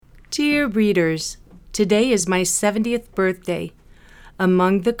Dear readers, today is my 70th birthday.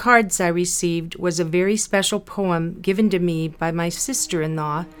 Among the cards I received was a very special poem given to me by my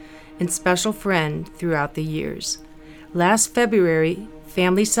sister-in-law and special friend throughout the years. Last February,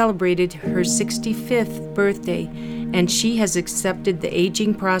 family celebrated her 65th birthday, and she has accepted the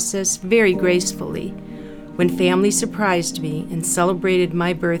aging process very gracefully. When family surprised me and celebrated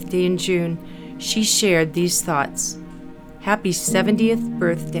my birthday in June, she shared these thoughts. Happy 70th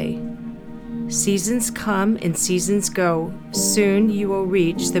birthday. Seasons come and seasons go. Soon you will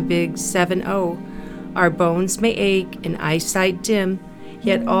reach the big 7-0. Our bones may ache and eyesight dim,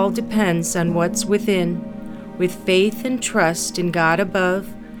 yet all depends on what's within. With faith and trust in God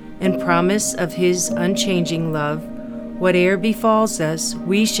above, and promise of His unchanging love, whate'er befalls us,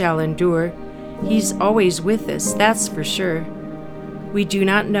 we shall endure. He's always with us, that's for sure. We do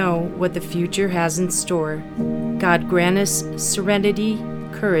not know what the future has in store. God grant us serenity,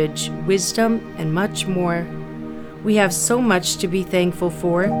 courage, wisdom, and much more. We have so much to be thankful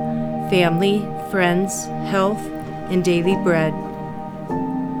for: family, friends, health, and daily bread.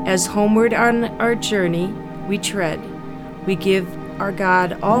 As homeward on our journey we tread, we give our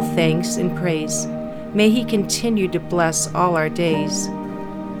God all thanks and praise. May He continue to bless all our days.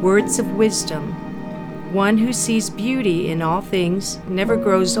 Words of wisdom. One who sees beauty in all things never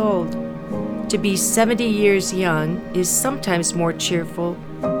grows old. To be 70 years young is sometimes more cheerful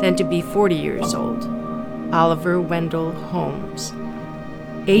than to be 40 years old. Oliver Wendell Holmes.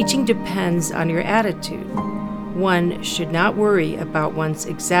 Aging depends on your attitude. One should not worry about one's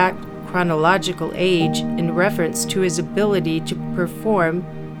exact chronological age in reference to his ability to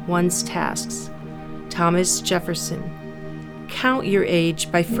perform one's tasks. Thomas Jefferson. Count your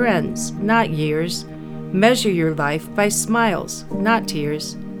age by friends, not years. Measure your life by smiles, not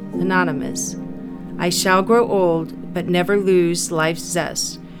tears. Anonymous. I shall grow old, but never lose life's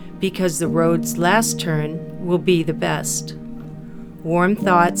zest, because the road's last turn will be the best. Warm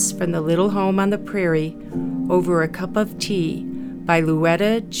Thoughts from the Little Home on the Prairie over a Cup of Tea by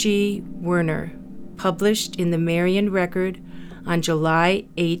Louetta G. Werner, published in the Marion Record on July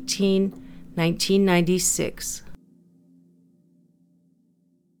 18, 1996.